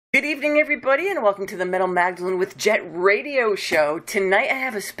Good evening, everybody, and welcome to the Metal Magdalene with Jet radio show. Tonight I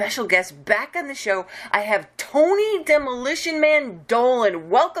have a special guest back on the show. I have Tony Demolition Man Dolan.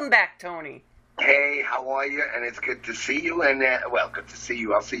 Welcome back, Tony. Hey, how are you? And it's good to see you. And, well, good to see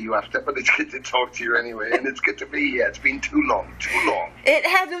you. I'll see you after, but it's good to talk to you anyway. And it's good to be here. It's been too long. It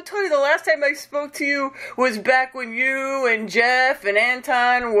had no, Tony, the last time I spoke to you was back when you and Jeff and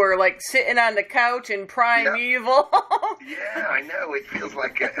Anton were, like, sitting on the couch in Primeval. Yeah, I know. It feels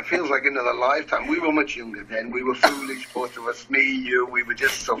like another lifetime. We were much younger then. We were foolish, both of us. Me, you, we were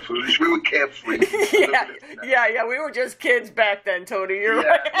just so foolish. We were carefree. Yeah, we were just kids back then, Tony. You're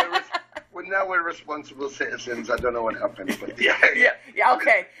right. Well, now we're responsible citizens. I don't know what happened, but okay.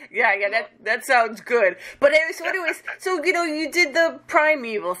 That sounds good. But anyways, so, you did the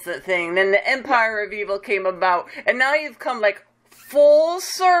Primeval thing, then the Empire of Evil came about, and now you've come, like, full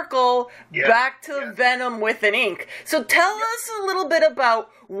circle back to Venom with an Inc. So tell us a little bit about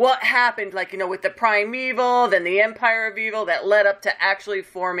what happened, like, with the Primeval, then the Empire of Evil, that led up to actually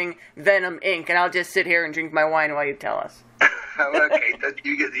forming Venom Inc. And I'll just sit here and drink my wine while you tell us. Okay,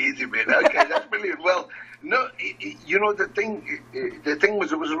 you get the easy bit. Okay, that's brilliant. Well, no, the thing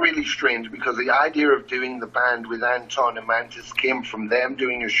was, it was really strange because the idea of doing the band with Anton and Mantis came from them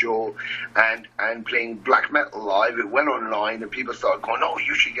doing a show and playing black metal live. It went online and people started going, "Oh,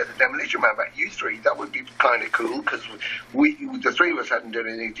 you should get the Demolition Man back. You three, that would be kind of cool," because the three of us hadn't done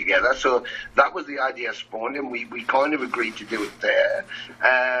anything together. So that was the idea spawned, and we kind of agreed to do it there.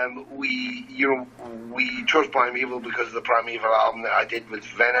 We chose Primeval because of the Primeval album that I did with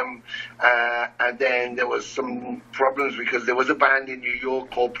Venom, and then there was some problems because there was a band in New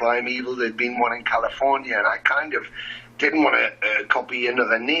York called Primeval. There'd been one in California, and I kind of didn't want to copy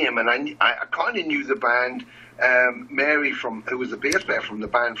another name, and I kind of knew the band. Mary, who was the bass player from the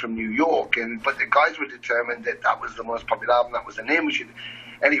band from New York, but the guys were determined that was the most popular album, that was the name we should.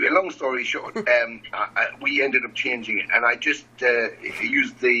 Anyway, long story short, we ended up changing it, and I just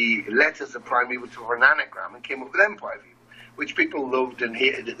used the letters of Primeval for an anagram and came up with Empire Evil, which people loved and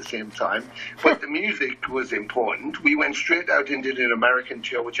hated at the same time. But the music was important. We went straight out and did an American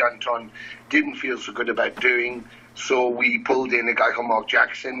tour, which Anton didn't feel so good about doing. So we pulled in a guy called Mark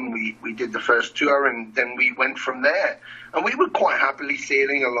Jackson. We did the first tour, and then we went from there. And we were quite happily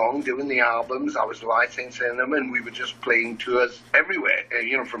sailing along, doing the albums. I was licensing them, and we were just playing tours everywhere,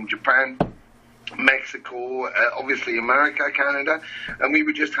 from Japan, Mexico, obviously America, Canada, and we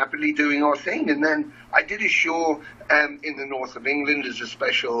were just happily doing our thing. And then I did a show in the north of England as a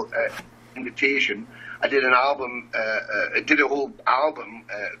special invitation. I did an album, did a whole album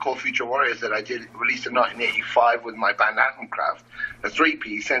called Future Warriors that I released in 1985 with my band Atomcraft, a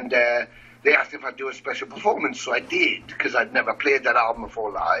three-piece, and they asked if I'd do a special performance, so I did, because I'd never played that album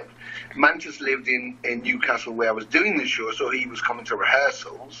before live. Mantis lived in Newcastle where I was doing the show, so he was coming to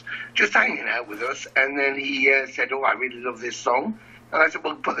rehearsals, just hanging out with us, and then he said, "Oh, I really love this song." And I said,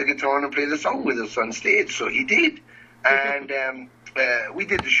 "Well, put the guitar on and play the song with us on stage." So he did. And we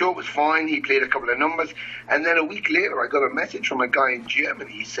did the show, it was fine. He played a couple of numbers. And then a week later, I got a message from a guy in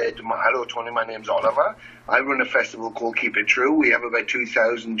Germany. He said, "Hello, Tony, my name's Oliver. I run a festival called Keep It True. We have about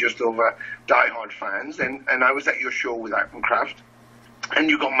 2,000 just over diehard fans. And I was at your show with Atomcraft. And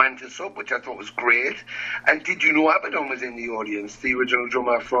you got Mantis up, which I thought was great. And did you know Abaddon was in the audience, the original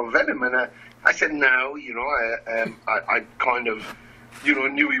drummer from Venom?" And I said, "No, I kind of...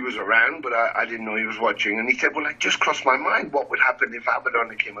 knew he was around, but I didn't know he was watching." And he said, "Well, it just crossed my mind what would happen if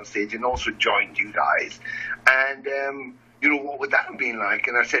Abaddon came on stage and also joined you guys. And, what would that have been like?"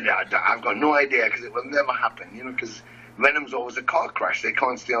 And I said, "I've got no idea, because it will never happen, because Venom's always a car crash. They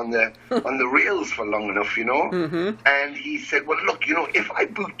can't stay on the rails for long enough, Mm-hmm. And he said, "Well, look, if I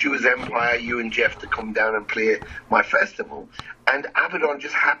booked you as Empire, you and Jeff, to come down and play my festival, and Abaddon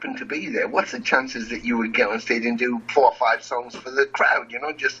just happened to be there, what's the chances that you would get on stage and do 4 or 5 songs for the crowd,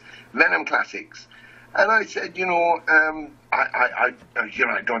 just Venom classics?" And I said, I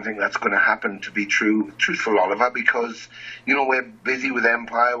don't think that's going to happen, to be truthful, Oliver, because, we're busy with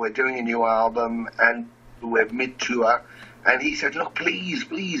Empire, we're doing a new album, and we're mid-tour. And he said, "Look, please,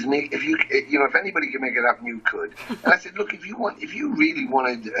 if anybody can make it happen, you could." And I said, "Look, if you really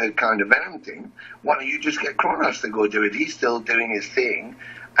wanted a kind of Venom thing, why don't you just get Kronos to go do it? He's still doing his thing."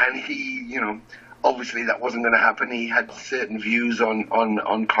 And he, obviously that wasn't going to happen. He had certain views on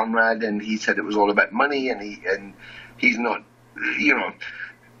Conrad, and he said it was all about money, and he's not,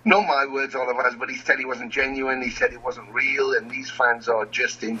 not my words, all of ours, but he said he wasn't genuine. He said it wasn't real, and these fans are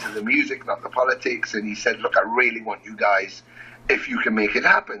just into the music, not the politics. And he said, "Look, I really want you guys, if you can make it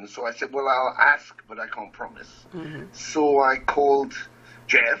happen." So I said, "Well, I'll ask, but I can't promise." Mm-hmm. So I called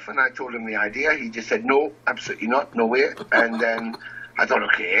Jeff, and I told him the idea. He just said, "No, absolutely not, no way." And then I thought,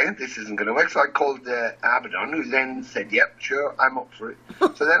 okay, this isn't going to work. So I called Abaddon, who then said, yep, sure, I'm up for it.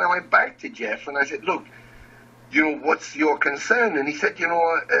 So then I went back to Jeff and I said, look, what's your concern? And he said,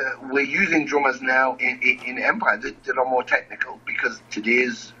 we're using drummers now in Empire that are more technical, because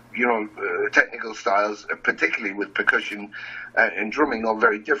today's, technical styles, particularly with percussion and drumming, are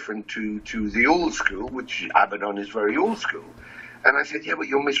very different to the old school, which Abaddon is very old school. And I said, yeah, but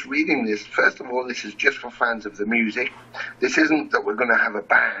you're misreading this. First of all, this is just for fans of the music. This isn't that we're going to have a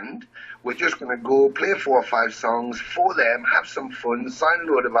band. We're just going to go play 4 or 5 songs for them, have some fun, sign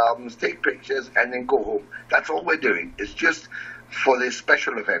a load of albums, take pictures, and then go home. That's all we're doing. It's just for this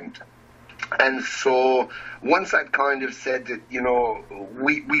special event. And so once I'd kind of said that,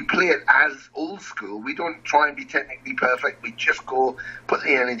 we play it as old school. We don't try and be technically perfect. We just go, put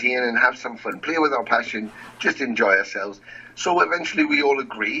the energy in and have some fun, play with our passion, just enjoy ourselves. So eventually we all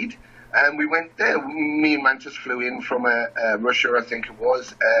agreed, and we went there. Me and Mantis flew in from Russia, I think it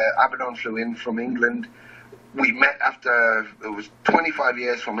was. Abaddon flew in from England. We met after, it was 25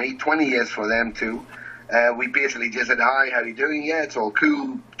 years for me, 20 years for them too. We basically just said, hi, how are you doing? Yeah, it's all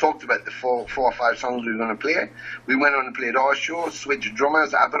cool. Talked about the 4 or 5 songs we were going to play. We went on and played our show, switched drummers,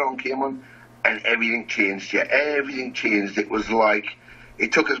 Abaddon came on, and everything changed. Yeah, everything changed. It was like,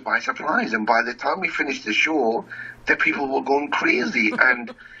 it took us by surprise. And by the time we finished the show, the people were going crazy.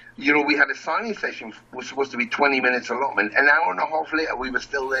 And, we had a signing session, was supposed to be 20 minutes allotment. An hour and a half later, we were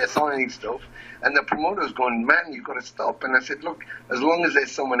still there signing stuff. And the promoter was going, man, you've got to stop. And I said, look, as long as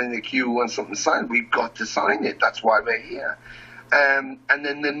there's someone in the queue who wants something signed, we've got to sign it. That's why we're here. And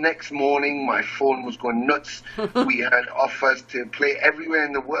then the next morning, my phone was going nuts. We had offers to play everywhere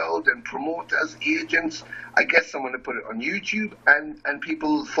in the world, and promoters, agents. I guess someone had put it on YouTube, and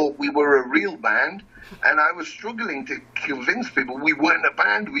people thought we were a real band. And I was struggling to convince people we weren't a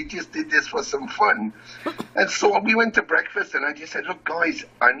band. We just did this for some fun. And so we went to breakfast, and I just said, look, guys,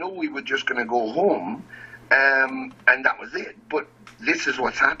 I know we were just going to go home, and that was it. But this is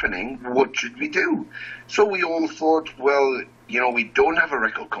what's happening. What should we do? So we all thought, well, we don't have a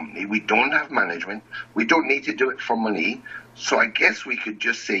record company. We don't have management. We don't need to do it for money. So I guess we could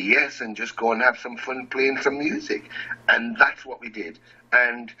just say yes and just go and have some fun playing some music. And that's what we did.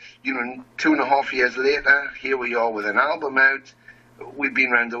 And, 2.5 years later, here we are with an album out. We've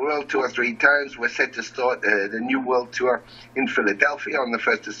been around the world 2 or 3 times. We're set to start the New World Tour in Philadelphia on the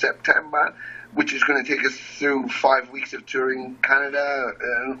 1st of September, which is going to take us through 5 weeks of touring Canada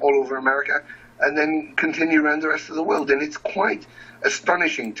and all over America, and then continue around the rest of the world. And it's quite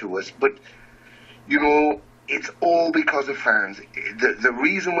astonishing to us. But, it's all because of fans. The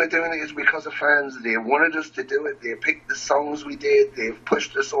reason we're doing it is because of fans. They wanted us to do it. They picked the songs we did. They've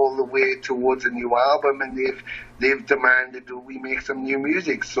pushed us all the way towards a new album, and they've demanded that we make some new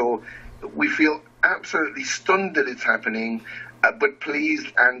music. So we feel absolutely stunned that it's happening, but pleased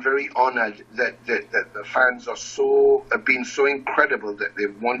and very honoured that the fans have been so incredible that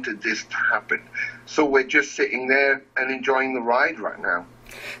they've wanted this to happen. So we're just sitting there and enjoying the ride right now.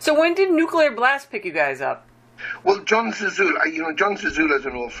 So when did Nuclear Blast pick you guys up? Well, John Zazula, John Zazula is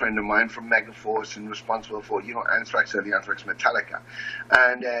an old friend of mine from Megaforce and responsible for, Anthrax, early Anthrax Metallica.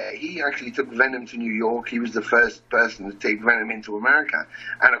 And he actually took Venom to New York. He was the first person to take Venom into America.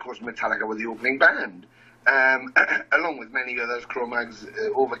 And, of course, Metallica were the opening band. Along with many others, Cro-Mags,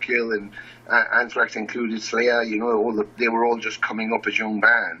 Overkill, and Anthrax included, Slayer, they were all just coming up as young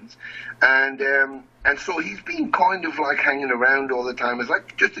bands. And so he's been kind of like hanging around all the time as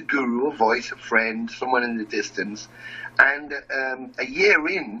like just a guru, a voice, a friend, someone in the distance. And a year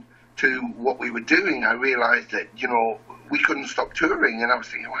in to what we were doing, I realized that, we couldn't stop touring. And I was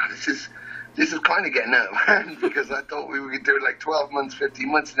thinking, wow, this is kind of getting out of hand, because I thought we would do it like 12 months,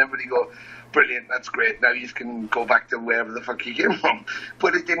 15 months, and everybody go, brilliant, that's great, now you can go back to wherever the fuck you came from.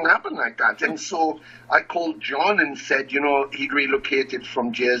 But it didn't happen like that. And so I called John and said, he'd relocated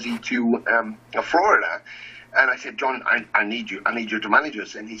from Jersey to Florida. And I said, John, I need you to manage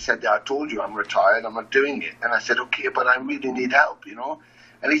us. And he said, I told you I'm retired, I'm not doing it. And I said, okay, but I really need help,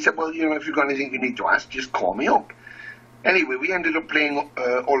 And he said, well, if you've got anything you need to ask, just call me up. Anyway, we ended up playing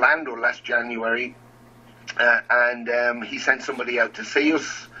Orlando last January, and he sent somebody out to see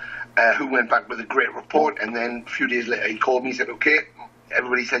us, who went back with a great report. And then a few days later, he called me and said, okay,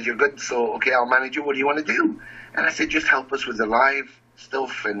 everybody says you're good, so okay, I'll manage you. What do you want to do? And I said, just help us with the live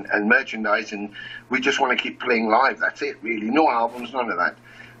stuff and merchandise, and we just want to keep playing live. That's it, really. No albums, none of that.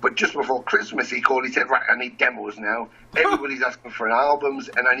 But just before Christmas, he called. He said, right, I need demos now. Everybody's asking for albums,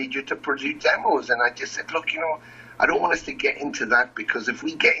 and I need you to produce demos. And I just said, look, I don't want us to get into that, because if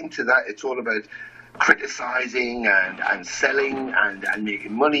we get into that, it's all about criticizing and selling and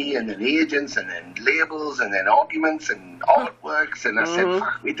making money, and then agents, and then labels, and then arguments and artworks. And I said,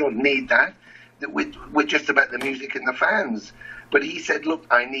 fuck, we don't need that. We're just about the music and the fans. But he said, look,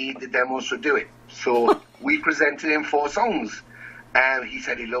 I need the demos to do it. So we presented him 4 songs. And he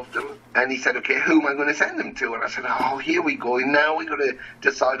said he loved them. And he said, okay, who am I going to send them to? And I said, oh, here we go. Now we're going to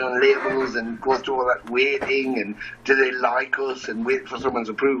decide on labels and go through all that waiting. And do they like us? And wait for someone's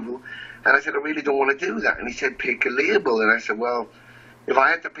approval. And I said, I really don't want to do that. And he said, pick a label. And I said, well, if I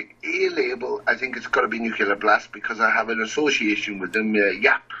had to pick a label, I think it's got to be Nuclear Blast, because I have an association with them.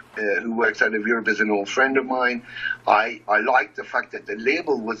 Yap, who works out of Europe, is an old friend of mine. I like the fact that the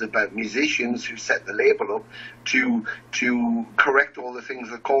label was about musicians who set the label up to correct all the things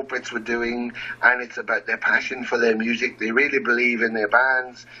the corporates were doing, and it's about their passion for their music. They really believe in their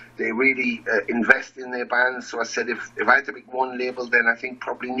bands. They really invest in their bands. So I said, if I had to pick one label, then I think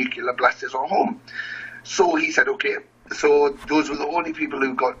probably Nuclear Blast is our home. So he said, okay. So those were the only people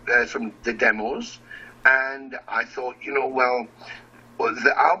who got the demos, and I thought, well,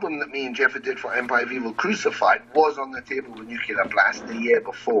 the album that me and Jeff did for Empire of Evil, Crucified, was on the table with Nuclear Blast the year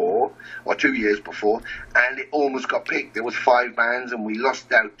before, or 2 years before, and it almost got picked. There was 5 bands, and we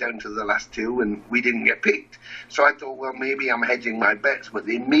lost out down to the last 2, and we didn't get picked. So I thought, well, maybe I'm hedging my bets, but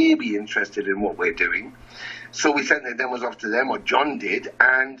they may be interested in what we're doing. So we sent the demos off to them, or John did,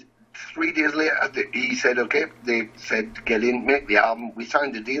 and 3 days later, he said, okay, they said, get in, make the album. We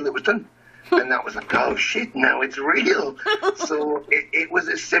signed the deal, it was done. And that was like, oh shit, now it's real. So it was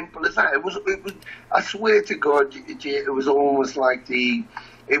as simple as that. It was, I swear to God, it was almost like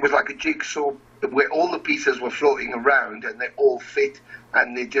it was like a jigsaw where all the pieces were floating around and they all fit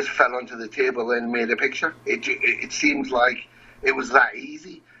and they just fell onto the table and made a picture. It seems like it was that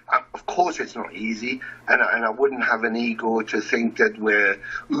easy. Of course it's not easy, and I wouldn't have an ego to think that we're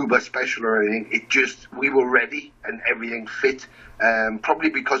uber special or anything. It just, we were ready and everything fit, probably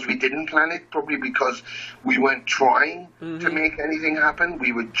because we didn't plan it, probably because we weren't trying to make anything happen.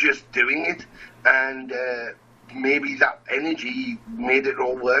 We were just doing it, and maybe that energy made it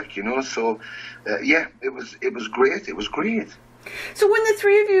all work, so yeah, it was great. It was great. So when the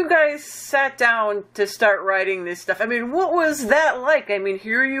 3 of you guys sat down to start writing this stuff, I mean, what was that like? I mean,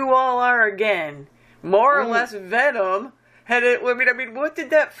 here you all are again, more or less Venom. I mean, what did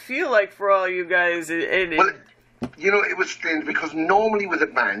that feel like for all you guys? Well, it was strange, because normally with a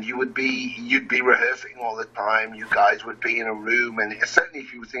band you'd be rehearsing all the time. You guys would be in a room, and certainly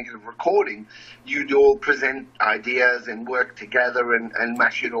if you were thinking of recording, you'd all present ideas and work together and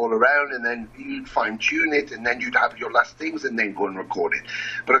mash it all around, and then you'd fine tune it, and then you'd have your last things and then go and record it.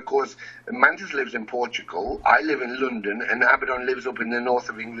 But of course, Mantis lives in Portugal, I live in London, and Abaddon lives up in the north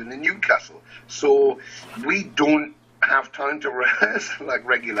of England in Newcastle. So we don't have time to rehearse like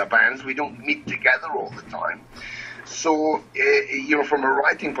regular bands. We don't meet together all the time. So, from a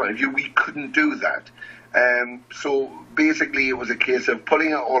writing point of view, we couldn't do that. So basically it was a case of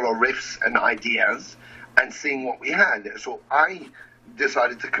pulling out all our riffs and ideas and seeing what we had. So I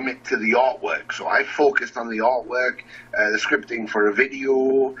decided to commit to the artwork. So I focused on the artwork, the scripting for a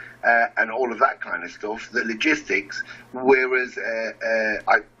video, and all of that kind of stuff, the logistics, whereas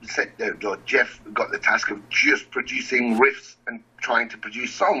I said Jeff got the task of just producing riffs and trying to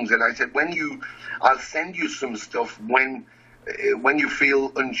produce songs. And I said, I'll send you some stuff when you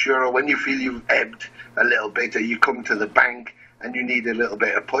feel unsure, or when you feel you've ebbed a little bit, or you come to the bank and you need a little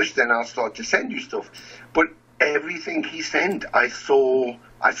bit of push, then I'll start to send you stuff. But everything he sent, I saw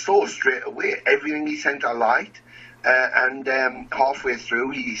straight away. Everything he sent, I liked. And halfway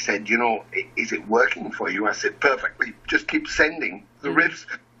through, he said, is it working for you? I said, perfectly. Just keep sending the riffs.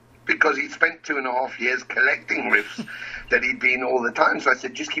 Because he'd spent 2.5 years collecting riffs that he'd been all the time. So I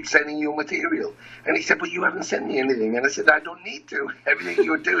said, just keep sending your material. And he said, but you haven't sent me anything. And I said, I don't need to. Everything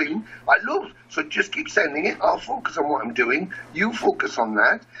you're doing, I love. So just keep sending it. I'll focus on what I'm doing. You focus on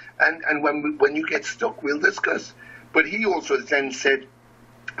that. And when you get stuck, we'll discuss. But he also then said,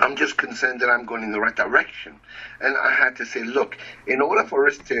 I'm just concerned that I'm going in the right direction. And I had to say, look, in order for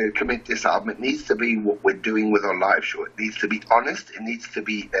us to commit this album, it needs to be what we're doing with our live show. It needs to be honest. It needs to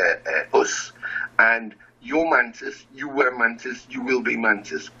be us. And you're Mantis, you were Mantis, you will be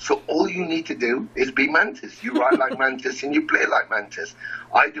Mantis. So all you need to do is be Mantis. You write like Mantis and you play like Mantis.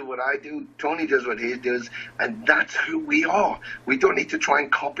 I do what I do, Tony does what he does, and that's who we are. We don't need to try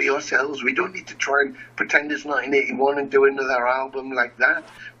and copy ourselves. We don't need to try and pretend it's 1981 and do another album like that.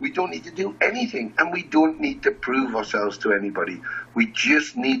 We don't need to do anything, and we don't need to prove ourselves to anybody. We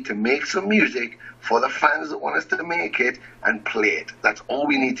just need to make some music for the fans that want us to make it and play it. That's all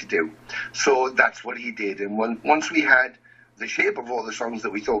we need to do. So that's what he did. And once we had the shape of all the songs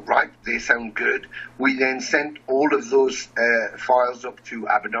that we thought, right, they sound good. We then sent all of those files up to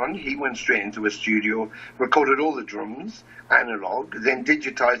Abaddon. He went straight into a studio, recorded all the drums, analog, then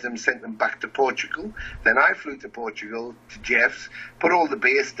digitized them, sent them back to Portugal. Then I flew to Portugal, to Jeff's, put all the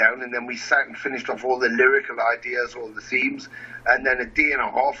bass down, and then we sat and finished off all the lyrical ideas, all the themes. And then a day and a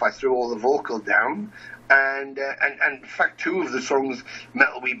half, I threw all the vocal down. And in fact, two of the songs,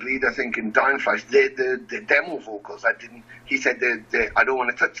 Metal We Bleed, I think, and Dying Flash, the demo vocals, he said I don't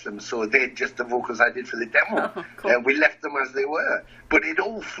want to touch them, so they're just the vocals I did for the demo. Oh, cool. And we left them as they were. But it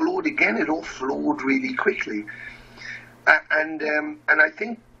all flowed again, it all flowed really quickly. And I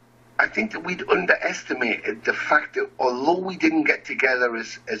think that we'd underestimated the fact that although we didn't get together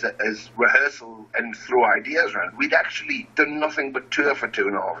as rehearsal and throw ideas around, we'd actually done nothing but tour for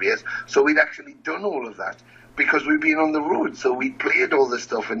 2.5 years. So we'd actually done all of that because we'd been on the road. So we played all the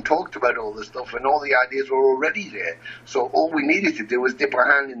stuff and talked about all the stuff, and all the ideas were already there. So all we needed to do was dip our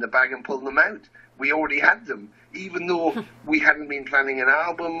hand in the bag and pull them out. We already had them. Even though we hadn't been planning an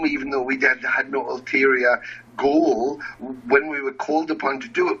album, even though we had no ulterior goal, when we were called upon to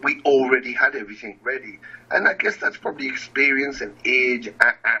do it, we already had everything ready. And I guess that's probably experience and age,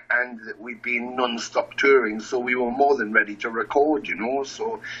 and that we've been non-stop touring, so we were more than ready to record, you know.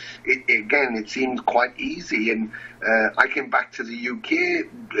 So, it seemed quite easy. And I came back to the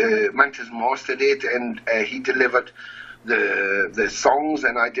UK, Mantis mastered it, and he delivered the songs,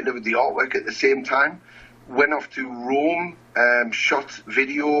 and I delivered the artwork at the same time. Went off to Rome, shot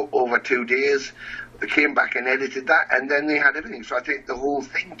video over 2 days, came back and edited that, and then they had everything. So I think the whole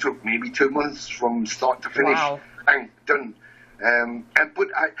thing took maybe 2 months from start to finish. Wow. And done. But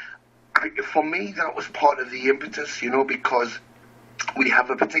for me, that was part of the impetus, you know, because we have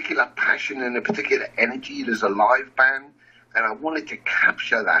a particular passion and a particular energy as a live band, and I wanted to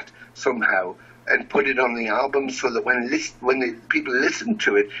capture that somehow and put it on the album so that when the people listened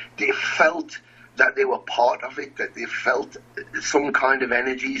to it, they felt that they were part of it, that they felt some kind of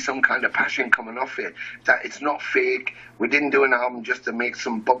energy, some kind of passion coming off it, that it's not fake. We didn't do an album just to make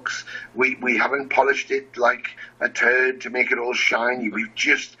some bucks. We haven't polished it like a turd to make it all shiny.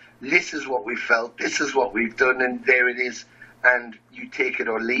 This is what we felt, this is what we've done, and there it is. And you take it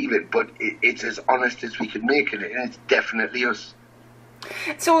or leave it, but it's as honest as we could make it, and it's definitely us.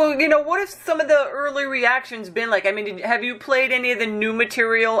 So, you know, what have some of the early reactions been like? I mean, have you played any of the new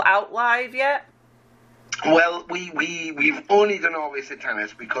material out live yet? Well, we've only done Always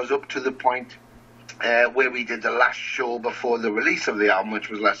Satanas because up to the point where we did the last show before the release of the album, which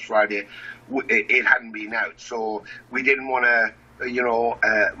was last Friday, it hadn't been out. So we didn't want to,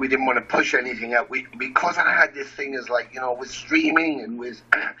 we didn't want to push anything out. Because I had this thing as like, with streaming and with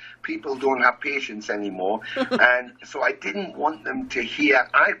people don't have patience anymore. And so I didn't want them to hear,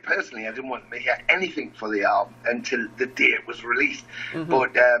 I didn't want them to hear anything for the album until the day it was released. Mm-hmm.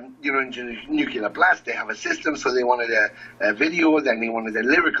 But, in Nuclear Blast, they have a system, so they wanted a video, then they wanted a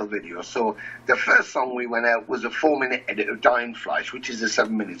lyrical video. So the first song we went out was a 4-minute edit of Dying Flash, which is a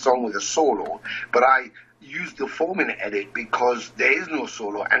 7-minute song with a solo. But I used the 4-minute edit because there is no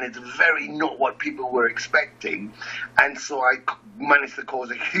solo, and it's very not what people were expecting. And so I managed to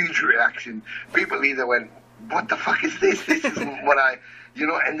cause a huge reaction. People either went, what the fuck is this? This isn't what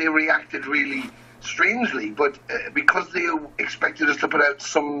and they reacted really strangely, but because they expected us to put out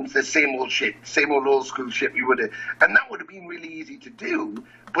the same old shit, same old school shit we would have, and that would have been really easy to do,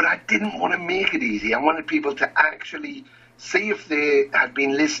 but I didn't want to make it easy. I wanted people to actually see if they had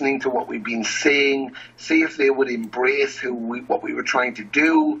been listening to what we've been saying, see if they would embrace what we were trying to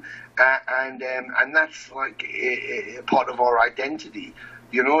do, and that's like a part of our identity,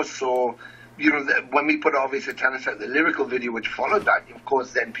 so when we put Obvious Satanas out, the lyrical video which followed that, of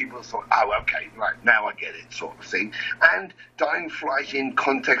course, then people thought, oh, okay, right, now I get it, sort of thing. And Dying Flash in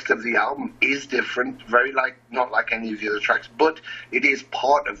context of the album is different, not like any of the other tracks, but it is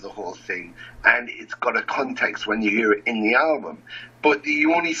part of the whole thing, and it's got a context when you hear it in the album. But the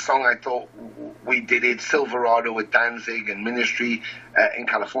only song I thought we did it, Silverado with Danzig and Ministry in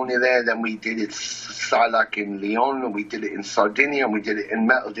California there, then we did it Silac in Leon, and we did it in Sardinia, and we did it in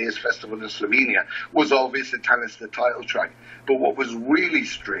Metal Days Festival in Slovenia, was Obvious Satanas, the title track. But what was really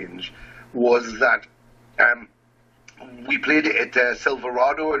strange was that we played it at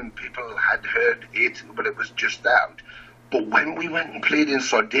Silverado, and people had heard it, but it was just out. But when we went and played in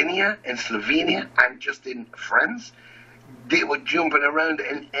Sardinia, in Slovenia, and just in France, they were jumping around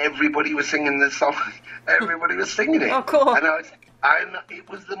and everybody was singing this song. Everybody was singing it. Oh, cool. And it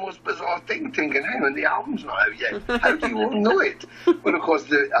was the most bizarre thing, thinking, hang on, the album's not out yet. How do you all know it? But of course,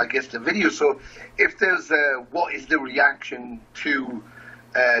 I guess the video. So if there's what is the reaction to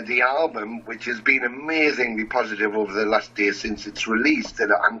the album, which has been amazingly positive over the last day since it's released,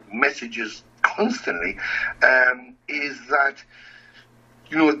 and messages constantly, is that,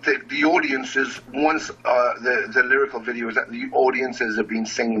 you know, the audiences, once the lyrical videos, that the audiences have been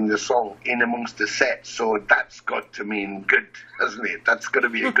singing the song in amongst the set, so that's got to mean good, hasn't it? That's got to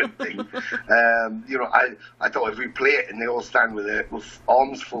be a good thing. You know, I thought if we play it and they all stand with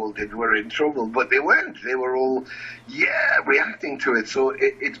arms folded, we're in trouble, but they weren't. They were all, reacting to it, so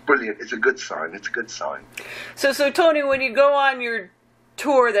it's brilliant. It's a good sign. It's a good sign. So Tony, when you go on your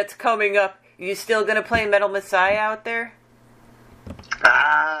tour that's coming up, you still going to play Metal Messiah out there?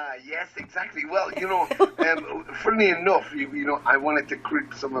 Yes, exactly. Well, you know, funnily enough, you know, I wanted to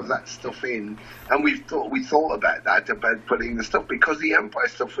creep some of that stuff in, and we thought about that, about putting the stuff, because the Empire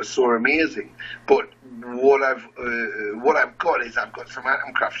stuff was so amazing. But what I've got is I've got some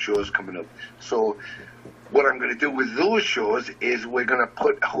Atomcraft shows coming up. So what I'm going to do with those shows is we're going to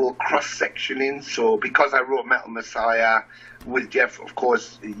put a whole cross section in. So because I wrote Metal Messiah with Jeff, of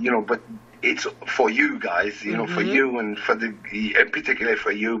course, you know, but it's for you guys, you know, for you and particularly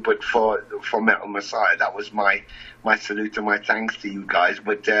for you, but for Metal Messiah, that was my salute and my thanks to you guys.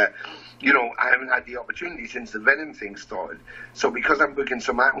 But you know, I haven't had the opportunity since the Venom thing started. So because I'm booking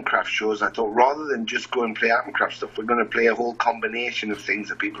some Atomcraft shows, I thought rather than just go and play Atomcraft stuff, we're going to play a whole combination of things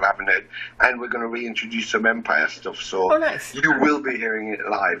that people haven't heard, and we're going to reintroduce some Empire stuff. So nice. You will be hearing it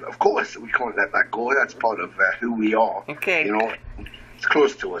live. Of course, we can't let that go. That's part of who we are. Okay. You know. It's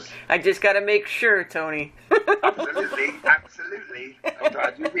close to us. I just got to make sure, Tony. Absolutely.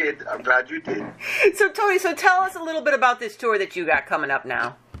 I'm glad you did. So, Tony, tell us a little bit about this tour that you got coming up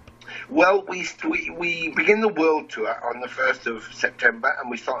now. Well, we begin the world tour on the 1st of September, and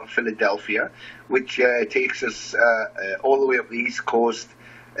we start in Philadelphia, which takes us all the way up the East Coast,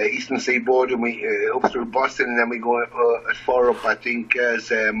 Eastern Seaboard, and we up through Boston, and then we go as far up, I think,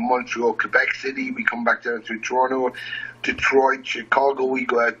 as Montreal, Quebec City. We come back down through Toronto, Detroit, Chicago. We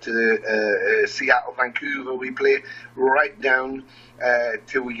go out to Seattle, Vancouver. We play right down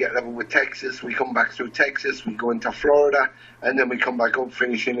till we get level with Texas. We come back through Texas. We go into Florida, and then we come back up,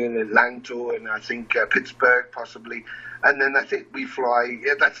 finishing in Atlanta and I think Pittsburgh possibly. And then I think we fly.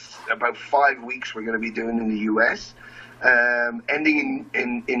 That's about 5 weeks we're going to be doing in the US. Ending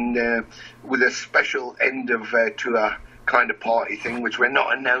in with a special end of tour kind of party thing, which we're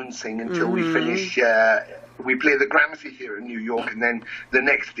not announcing until we finish. We play the Gramercy Theatre in New York, and then the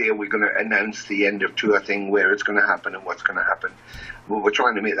next day we're going to announce the end of tour thing, where it's going to happen and what's going to happen. Well, we're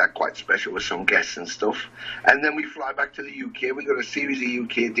trying to make that quite special with some guests and stuff. And then we fly back to the UK. We've got a series of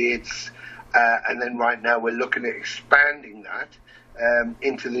UK dates, and then right now we're looking at expanding that.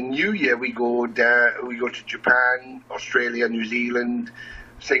 Into the new year, we go to Japan, Australia, New Zealand,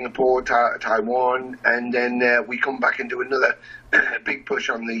 Singapore, Taiwan, and then we come back and do another big push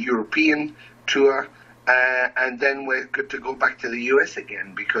on the European tour, and then we're good to go back to the US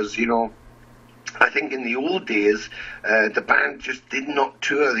again, because, you know, I think in the old days, the band just did not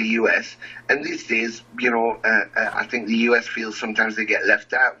tour the US, and these days, you know, I think the US feels sometimes they get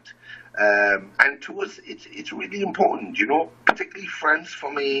left out. And to us, it's really important, you know, particularly France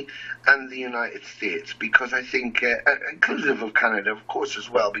for me and the United States, because I think, inclusive of Canada, of course, as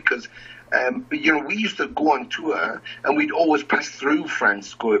well, because, you know, we used to go on tour and we'd always pass through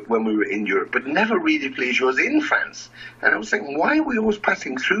France when we were in Europe, but never really play shows in France. And I was thinking, why are we always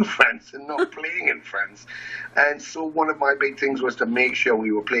passing through France and not playing in France? And so one of my big things was to make sure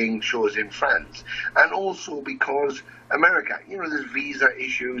we were playing shows in France. And also because America, you know, there's visa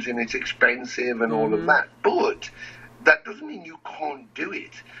issues and it's expensive and all of that. But that doesn't mean you can't do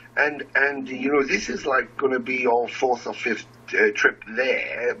it. And you know, this is like going to be our fourth or fifth trip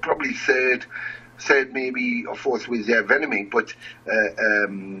there, probably third maybe or fourth with Venom Inc. But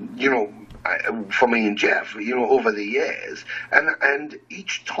you know, for me and Jeff, you know, over the years, and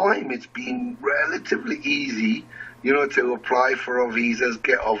each time it's been relatively easy, you know, to apply for our visas,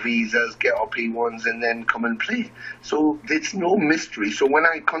 get our P1s, and then come and play. So it's no mystery. So when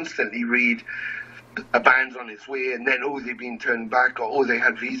I constantly read a band's on its way, and then, oh, they've been turned back, or, oh, they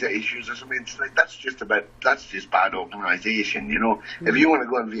had visa issues or something, it's like, that's just bad organisation, you know. If you want to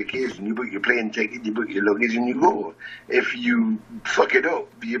go on vacation, you book your plane ticket, you book your luggage, and you go. If you fuck it up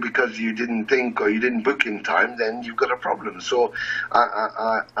because you didn't think or you didn't book in time, then you've got a problem. So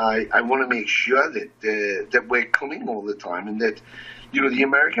I want to make sure that we're coming all the time, and that, you know, the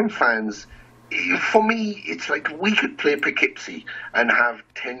American fans, for me, it's like we could play Poughkeepsie and have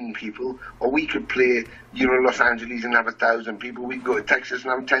 10 people, or we could play, you know, Los Angeles and have 1,000 people. We could go to Texas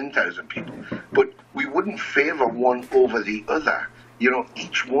and have 10,000 people. But we wouldn't favour one over the other.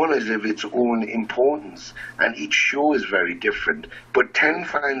 each one is of its own importance, and each show is very different. But 10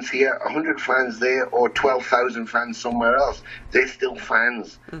 fans here, 100 fans there, or 12,000 fans somewhere else, they're still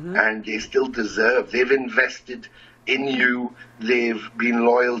fans, and they still deserve. They've invested in you, they've been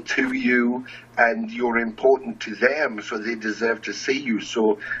loyal to you, and you're important to them, so they deserve to see you.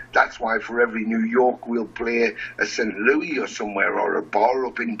 So that's why for every New York we'll play a St. Louis or somewhere, or a bar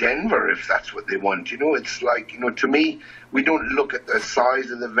up in Denver if that's what they want. It's like, to me, we don't look at the size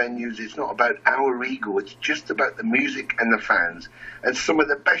of the venues. It's not about our ego. It's just about the music and the fans. And some of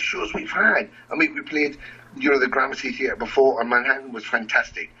the best shows we've had. I mean, we played, the Gramercy Theatre before on Manhattan was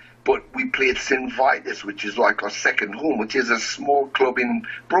fantastic. But we played St. Vitus, which is like our second home, which is a small club in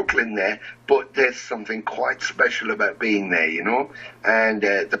Brooklyn there. But there's something quite special about being there, and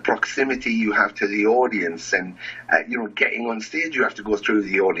the proximity you have to the audience, and, getting on stage, you have to go through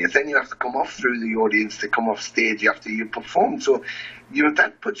the audience. Then you have to come off through the audience to come off stage after you perform. So,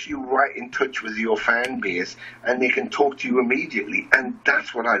 that puts you right in touch with your fan base, and they can talk to you immediately. And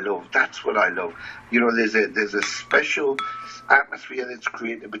that's what I love. That's what I love. There's a special atmosphere that's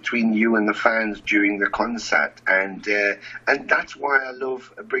created between you and the fans during the concert, and that's why I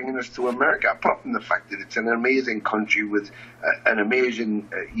love bringing us to America. Apart from the fact that it's an amazing country with an amazing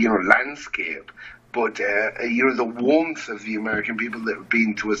landscape, but the warmth of the American people that have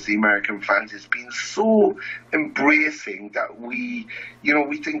been to us, the American fans, has been so embracing that we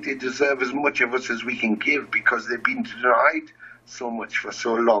think they deserve as much of us as we can give, because they've been denied so much for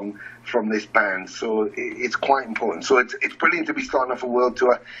so long from this band. So it's quite important. So it's brilliant to be starting off a world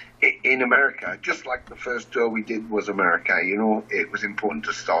tour in America, just like the first tour we did was America. It was important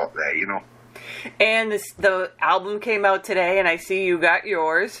to start there. And the album came out today, and I see you got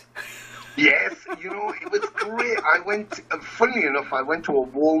yours. Yes, it was great. Funnily enough, I went to a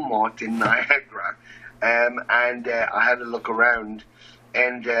Walmart in Niagara, and I had a look around.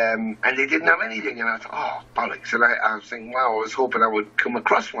 And they didn't have anything, and I thought, oh, bollocks. And I was thinking, wow, I was hoping I would come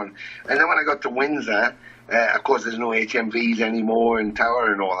across one. And then when I got to Windsor, of course, there's no HMVs anymore in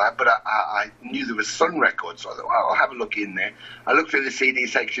Tower and all that, but I knew there was Sun Records, so I thought, well, I'll have a look in there. I looked through the CD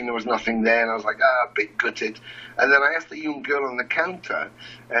section, there was nothing there, and I was like, a bit gutted. And then I asked a young girl on the counter,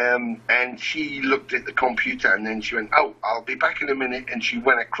 and she looked at the computer, and then she went, oh, I'll be back in a minute, and she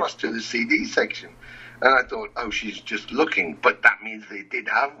went across to the CD section. And I thought, oh, she's just looking, but that means they did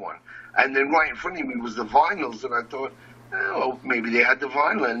have one. And then right in front of me was the vinyls, and I thought, oh, maybe they had the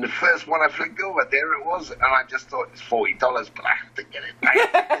vinyl. And the first one I flicked over, there it was. And I just thought, it's $40, but I have to get it.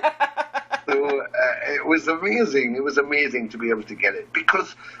 So it was amazing. It was amazing to be able to get it.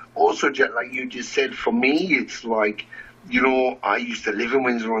 Because also, Jet, like you just said, for me, it's like, I used to live in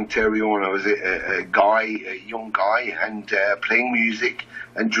Windsor, Ontario, and I was a young guy, and playing music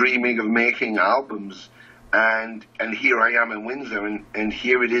and dreaming of making albums. And here I am in Windsor, and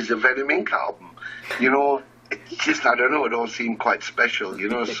here it is, a Venom Inc. album. It's just, I don't know, it all seemed quite special,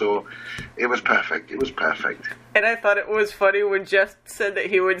 so it was perfect. It was perfect. And I thought it was funny when Jeff said that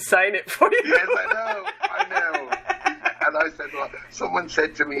he would sign it for you. Yes, I know. And I said, well, someone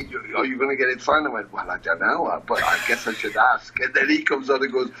said to me, are you going to get it signed? I went, well, I don't know, but I guess I should ask. And then he comes on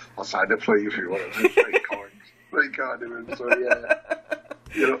and goes, I'll sign it for you if you want. It's very kind of him, so yeah.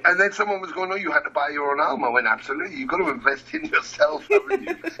 And then someone was going, oh, you had to buy your own album. I went, absolutely, you've got to invest in yourself, haven't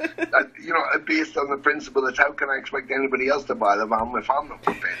you? And, based on the principle that how can I expect anybody else to buy the album if I'm not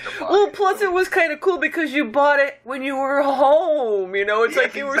prepared to buy it? Well, plus it was kind of cool because you bought it when you were home, It's yes,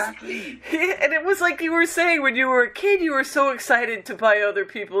 like you exactly. And it was like you were saying, when you were a kid, you were so excited to buy other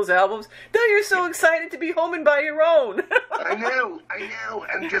people's albums. Now you're so excited to be home and buy your own. I know.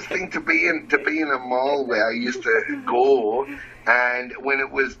 And just think to be in a mall where I used to go, and when it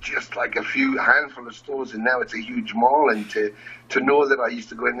was just like a handful of stores, and now it's a huge mall, and to know that I used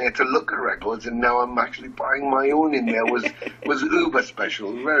to go in there to look at records, and now I'm actually buying my own in there was uber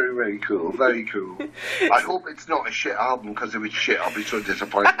special. Very, very cool. Very cool. I hope it's not a shit album, because if it's shit, I'll be so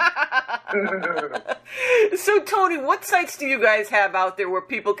disappointed. So, Tony, what sites do you guys have out there where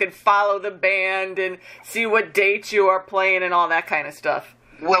people can follow the band and see what dates you are playing and all that kind of stuff?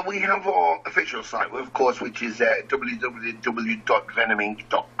 Well, we have our official site, of course, which is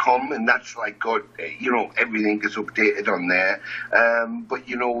www.venominc.com, and that's like got, everything is updated on there. But,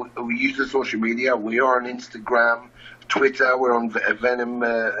 we use the social media. We are on Instagram, Twitter. We're on Venom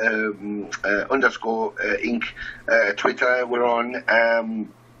 _ Inc. Twitter. We're on.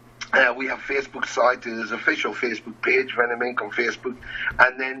 We have Facebook site, there's official Facebook page, Venom Inc. on Facebook,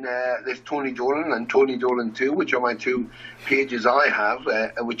 and then there's Tony Dolan and Tony Dolan 2, which are my two pages I have,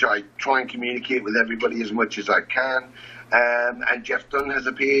 which I try and communicate with everybody as much as I can. and Jeff Dunn has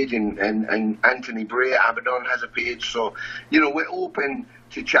a page, and Anthony Bray Abaddon has a page. So, we're open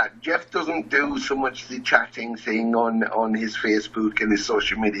to chat. Jeff doesn't do so much the chatting thing on his Facebook and his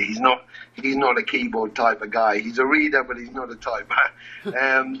social media. He's not a keyboard type of guy. He's a reader, but he's not a typer.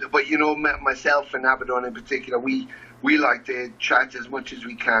 But myself and Abaddon in particular, we like to chat as much as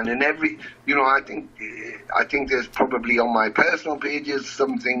we can. And I think there's probably on my personal pages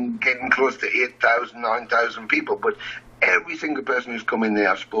something getting close to 8,000, 9,000 people, but every single person who's come in there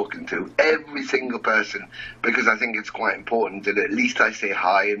I've spoken to, every single person, because I think it's quite important that at least I say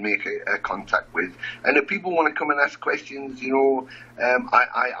hi and make a contact with. And if people want to come and ask questions,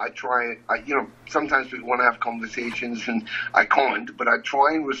 I try, sometimes people want to have conversations and I can't, but I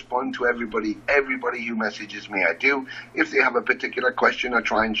try and respond to everybody who messages me. I do. If they have a particular question, I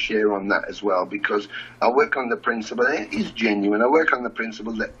try and share on that as well, because I work on the principle, it is genuine, I work on the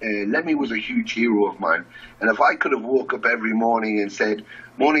principle that Lemmy was a huge hero of mine. And if I could have woke up every morning and said,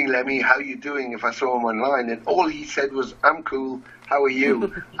 "Morning, Lemmy, how you doing?" if I saw him online, and all he said was, "I'm cool, how are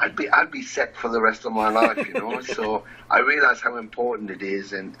you?" I'd be set for the rest of my life, So I realise how important it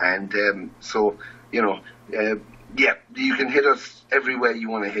is, and you can hit us everywhere you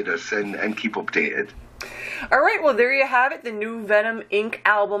want to hit us, and keep updated. All right, well, there you have it. The new Venom Inc.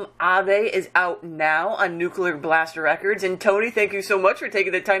 album, Ave, is out now on Nuclear Blaster Records. And Tony, thank you so much for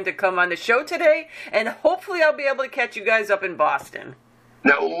taking the time to come on the show today. And hopefully I'll be able to catch you guys up in Boston.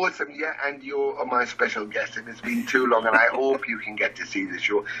 No, awesome, yeah, and you're my special guest, and it's been too long, and I hope you can get to see the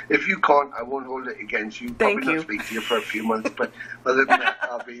show. If you can't, I won't hold it against you. Thank you. Not speak to you for a few months, but other than that,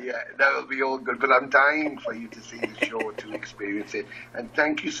 that'll be all good. But I'm dying for you to see the show, to experience it, and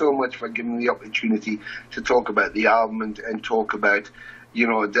thank you so much for giving me the opportunity to talk about the album and talk about,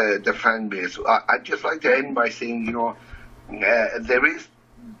 the fan base. I'd just like to end by saying, there is.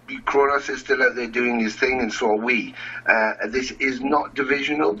 Kronos is still out there doing his thing, and so are we. This is not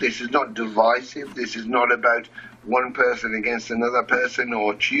divisional. This is not divisive. This is not about one person against another person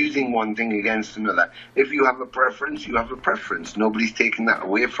or choosing one thing against another. If you have a preference, you have a preference. Nobody's taking that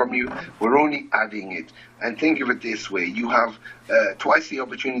away from you. We're only adding it. And think of it this way. You have twice the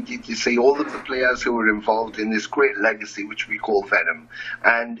opportunity to see all of the players who are involved in this great legacy, which we call Venom.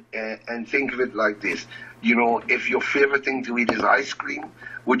 And think of it like this. If your favorite thing to eat is ice cream,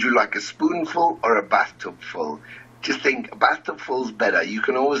 would you like a spoonful or a bathtub full? Just think, a bathtub full's better. You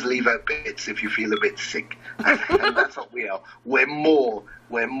can always leave out bits if you feel a bit sick. And that's what we are. We're more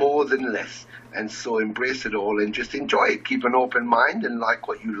than less. And so embrace it all and just enjoy it. Keep an open mind and like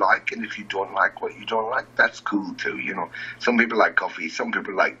what you like. And if you don't like what you don't like, that's cool too, Some people like coffee, some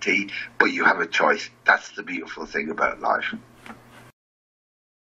people like tea, but you have a choice. That's the beautiful thing about life.